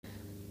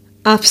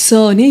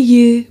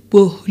افسانه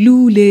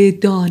بهلول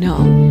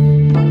دانا.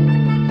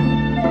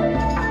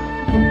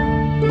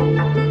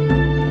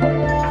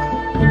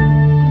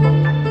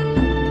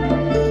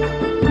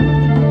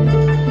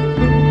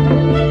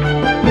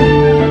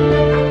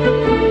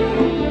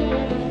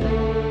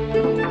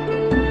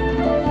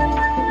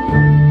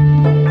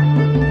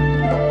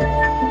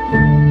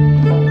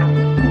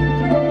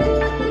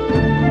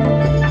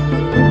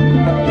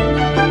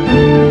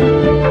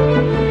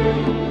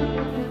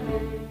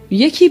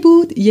 یکی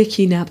بود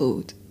یکی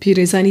نبود.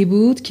 پیرزنی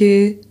بود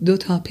که 2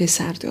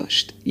 پسر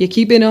داشت.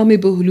 یکی به نام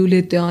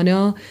بهلول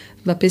دانا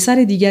و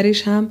پسر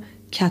دیگرش هم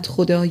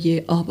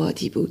کدخدای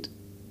آبادی بود.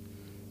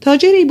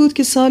 تاجری بود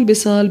که سال به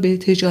سال به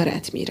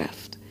تجارت می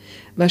رفت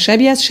و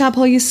شبی از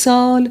شبهای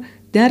سال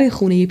در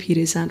خونه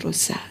پیرزن رو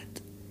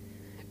زد.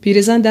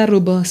 پیرزن در رو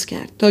باز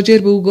کرد. تاجر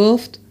به او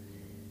گفت: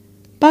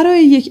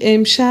 برای یک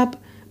امشب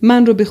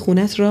من رو به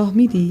خونت راه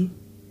میدی؟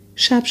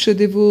 شب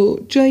شده و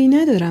جایی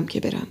ندارم که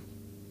برم.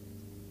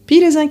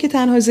 پیرزن که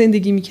تنها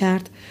زندگی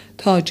میکرد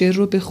تاجر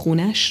رو به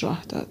خونش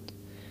راه داد.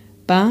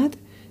 بعد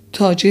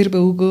تاجر به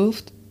او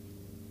گفت: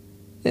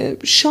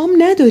 شام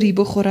نداری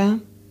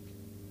بخورم؟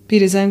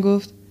 پیرزن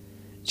گفت: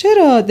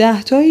 چرا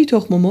 10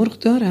 تخم مرغ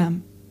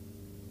دارم.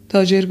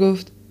 تاجر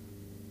گفت: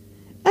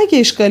 اگه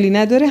اشکالی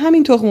نداره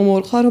همین تخم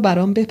مرغ ها رو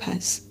برام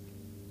بپز.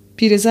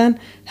 پیرزن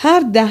هر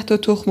 10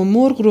 تخم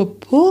مرغ رو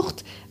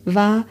پخت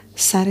و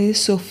سر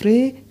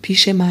سفره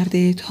پیش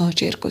مرد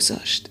تاجر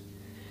گذاشت.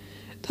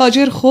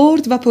 تاجر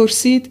خورد و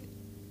پرسید: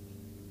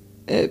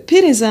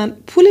 پیرزن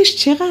پولش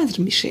چقدر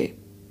میشه؟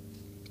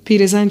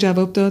 پیرزن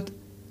جواب داد: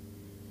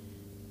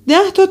 10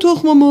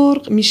 تخم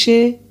مرغ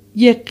میشه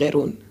 1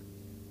 قرون.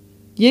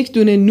 1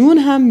 دونه نون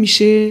هم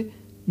میشه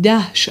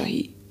 10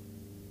 شاهی.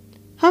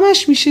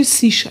 همش میشه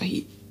 30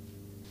 شاهی.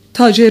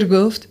 تاجر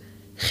گفت: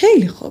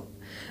 خیلی خوب،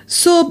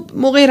 صبح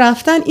موقع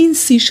رفتن این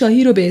 30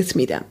 شاهی رو بهت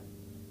میدم.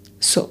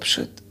 صبح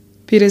شد.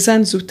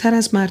 پیرزن زودتر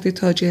از مرد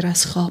تاجر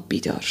از خواب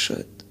بیدار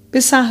شد. به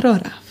صحرا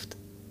رفت.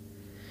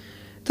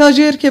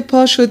 تاجر که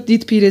پا شد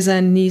دید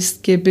پیرزن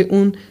نیست که به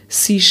اون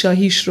 30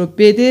 شاهیش رو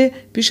بده.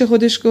 پیش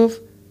خودش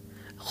گفت: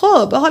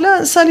 خب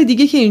حالا سال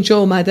دیگه که اینجا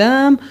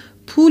اومدم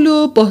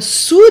پولو با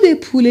سود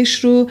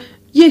پولش رو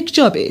یک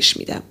جا بهش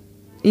میدم.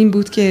 این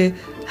بود که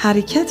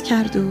حرکت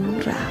کرد و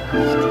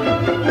رفت.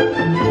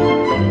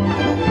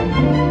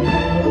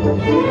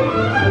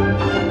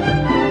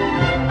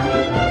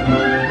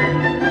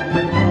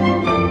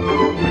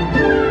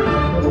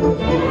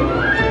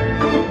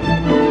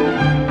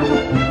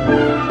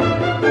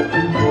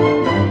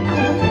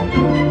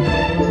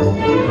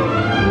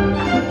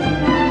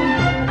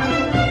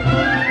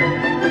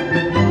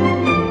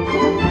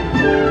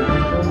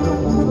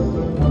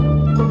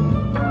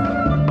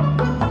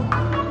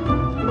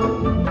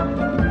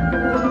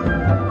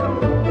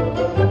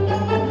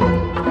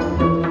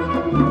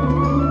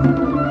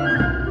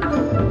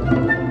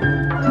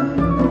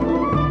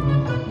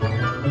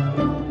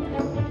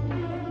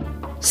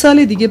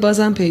 سال دیگه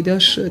بازم پیدا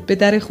شد. به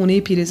در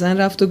خونه پیرزن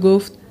رفت و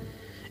گفت: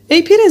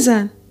 ای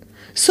پیرزن،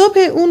 صبح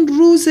اون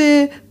روز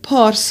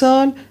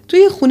پارسال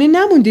توی خونه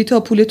نموندی تا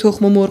پول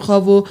تخم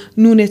مرغ‌ها و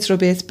نونت رو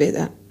بهت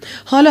بدم.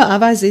 حالا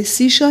عوض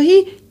 30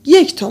 شاهی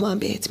 1 تومن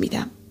بهت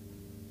میدم.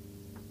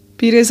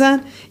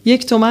 پیرزن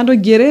 1 تومن رو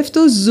گرفت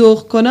و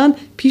ذوق کنان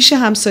پیش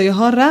همسایه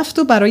ها رفت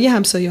و برای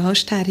همسایه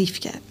هاش تعریف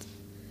کرد.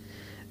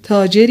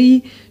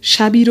 تاجری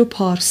شبی رو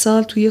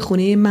پارسال توی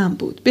خونه من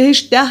بود.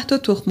 بهش 10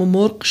 تخم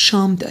مرغ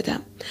شام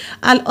دادم.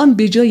 الان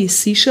به جای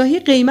 30 شاهی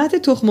قیمت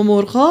تخم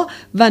مرغ‌ها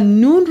و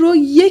نون رو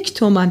 1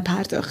 تومن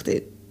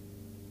پرداخته.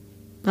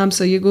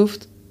 همسایه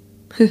گفت: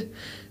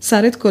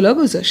 سرت کلا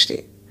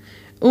گذاشته.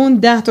 اون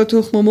 10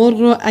 تخم مرغ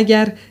رو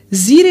اگر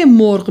زیر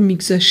مرغ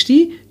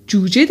میگذاشتی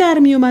جوجه در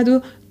می اومد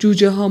و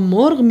جوجه ها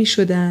مرغ می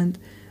شدند.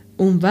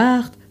 اون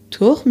وقت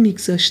تخم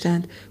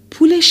میگذاشتند.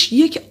 پولش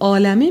 1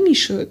 عالمه می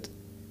شد.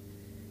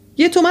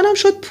 1 تومن هم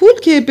شد پول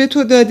که به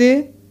تو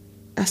داده؟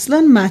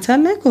 اصلا مطل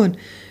نکن.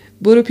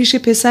 برو پیش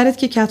پسرت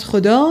که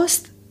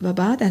کدخداست و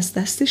بعد از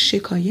دستش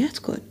شکایت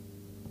کن.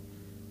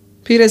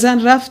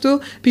 پیرزن رفت و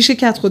پیش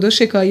کدخدا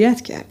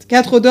شکایت کرد.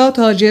 کدخدا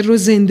تاجر رو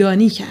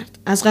زندانی کرد.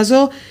 از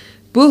قضا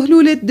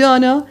بهلول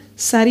دانا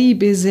سری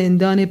به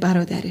زندان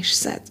برادرش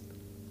زد.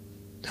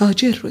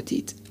 تاجر رو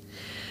دید.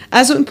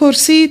 از اون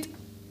پرسید: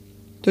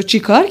 تو چی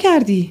کار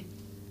کردی؟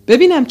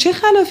 ببینم چه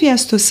خلافی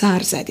از تو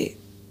سر زده.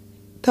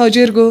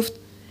 تاجر گفت: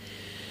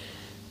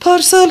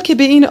 پارسال که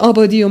به این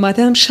آبادی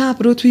اومدم شب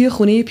رو توی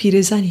خونه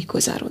پیرزنی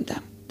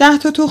گذروندم. 10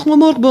 تخم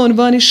مرغ به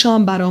عنوان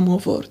شام برام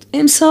آورد.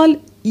 امسال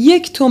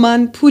 1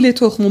 تومن پول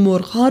تخم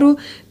مرغ ها رو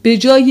به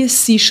جای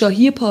 30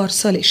 شاهی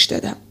پارسالش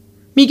دادم.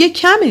 میگه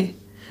کمه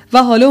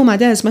و حالا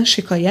اومده از من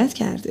شکایت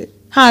کرده.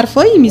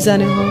 حرفایی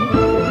میزنه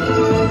ها.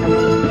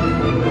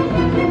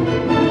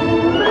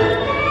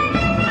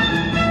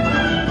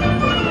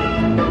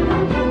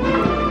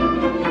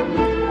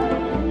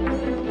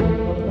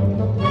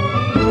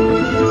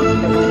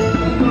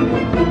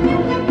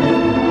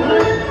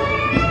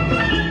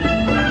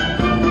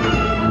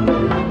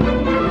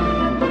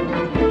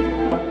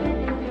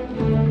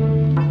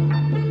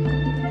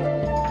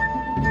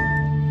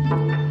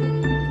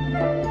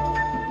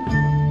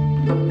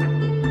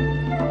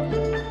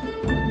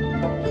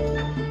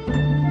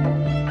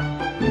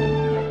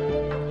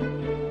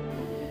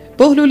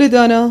 بهلول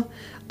دانا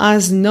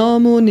از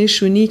نام و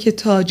نشونی که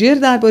تاجر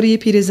درباره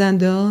پیرزن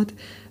داد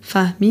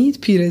فهمید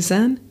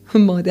پیرزن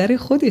مادر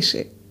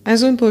خودشه.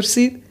 از اون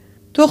پرسید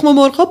تخم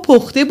مرغ‌ها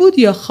پخته بود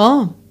یا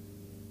خام؟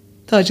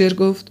 تاجر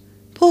گفت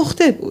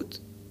پخته بود.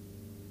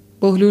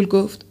 بهلول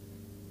گفت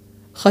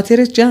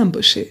خاطرت جمع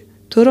باشه،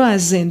 تو رو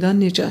از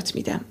زندان نجات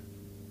میدم.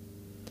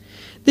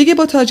 دیگه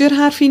با تاجر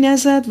حرفی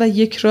نزد و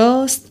یک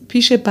راست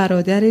پیش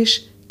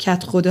برادرش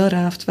کدخدا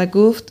رفت و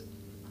گفت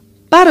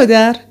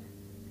برادر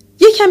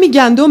یه کمی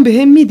گندم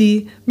بهم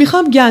میدی؟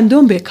 میخوام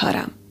گندم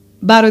بکارم.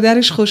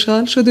 برادرش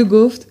خوشحال شد و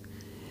گفت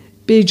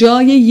به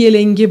جای یه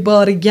لنگ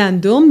بار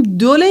گندم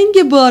 2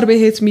 لنگ بار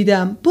بهت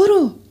میدم.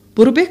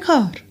 برو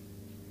بکار.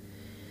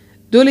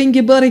 2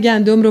 لنگ بار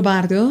گندم رو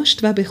برداشت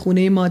و به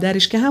خونه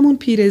مادرش که همون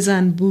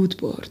پیرزن بود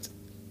برد.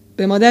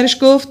 به مادرش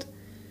گفت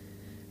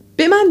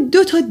به من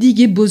 2 تا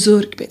دیگه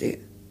بزرگ بده.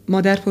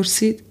 مادر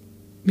پرسید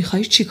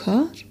میخوای چی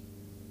کار؟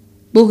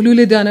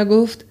 بهلول دانا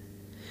گفت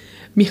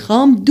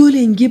میخوام 2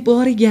 لنگ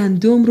بار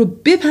گندم رو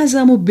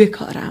بپزم و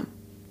بکارم.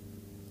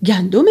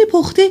 گندم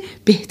پخته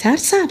بهتر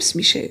سبز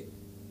میشه.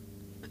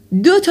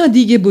 2 تا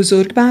دیگه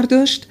بزرگ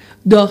برداشت،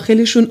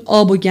 داخلشون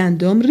آب و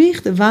گندم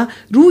ریخت و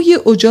روی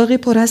اجاق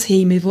پر از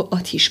هیمه و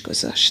آتیش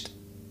گذاشت.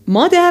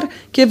 مادر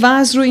که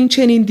وضع رو این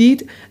چنین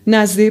دید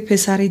نزد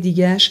پسر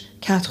دیگش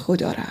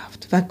کدخدا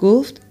رفت و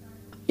گفت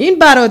این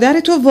برادر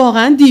تو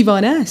واقعا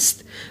دیوانه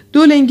است.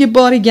 2 لنگ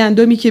بار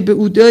گندمی که به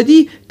او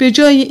دادی به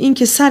جای این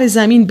که سر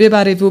زمین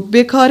ببره و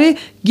بکاره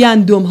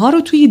گندم ها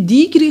رو توی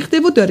دیگ ریخته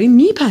و داره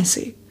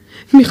میپزه.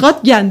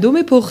 میخواد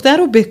گندم پخته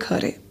رو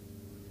بکاره.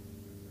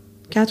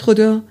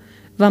 کدخدا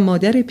و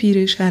مادر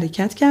پیرش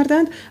حرکت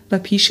کردند و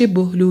پیش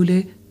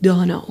بهلول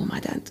دانا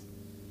اومدند.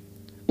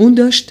 اون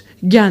داشت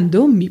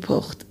گندم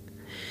میپخت.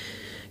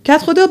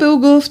 کدخدا به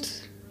او گفت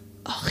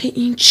آخه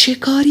این چه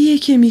کاریه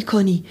که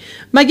میکنی؟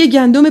 مگه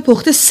گندم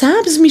پخته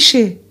سبز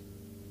میشه؟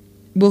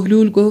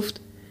 بهلول گفت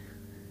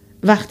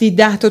وقتی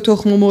 10 تا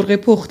تخم مرغ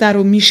پخته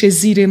رو میشه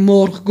زیر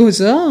مرغ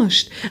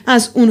گذاشت،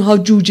 از اونها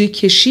جوجه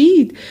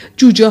کشید،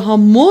 جوجه ها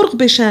مرغ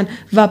بشن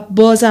و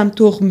بازم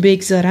تخم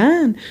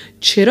بگذارن،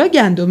 چرا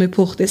گندم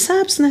پخته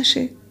سبز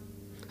نشه؟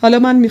 حالا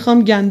من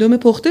میخوام گندم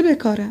پخته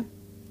بکارم.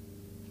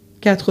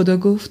 کدخدا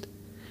گفت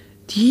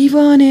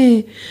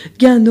دیوانه،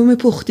 گندم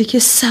پخته که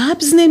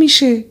سبز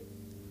نمیشه.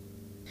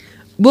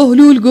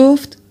 بهلول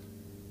گفت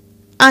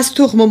از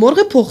تخم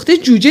مرغ پخته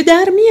جوجه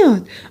در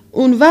میاد،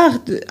 اون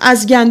وقت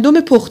از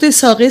گندم پخته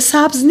ساقه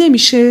سبز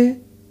نمیشه؟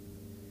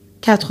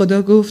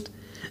 کدخدا گفت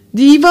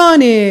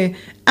دیوانه،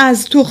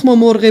 از تخم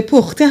مرغ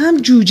پخته هم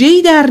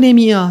جوجه‌ای در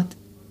نمیاد.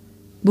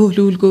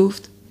 بهلول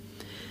گفت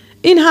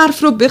این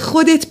حرف رو به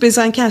خودت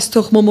بزن که از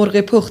تخم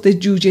مرغ پخته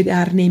جوجه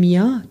در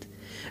نمیاد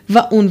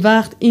و اون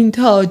وقت این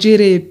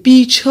تاجر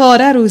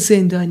بیچاره رو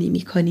زندانی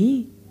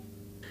میکنی.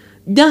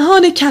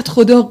 دهان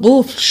کدخدا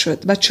قفل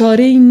شد و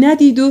چاره‌ای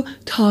ندید و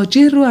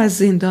تاجر رو از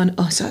زندان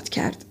آزاد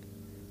کرد.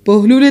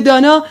 بهلول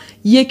دانا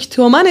 1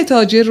 تومن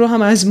تاجر رو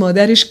هم از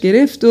مادرش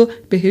گرفت و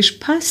بهش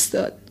پس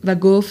داد و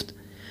گفت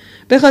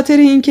به خاطر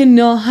اینکه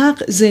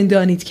ناحق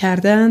زندانیت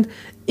کردند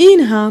این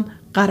هم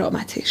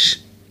غرامتش.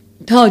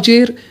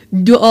 تاجر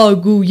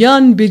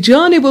دعاگویان به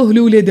جان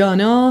بهلول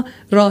دانا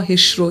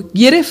راهش رو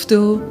گرفت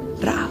و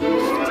رفت.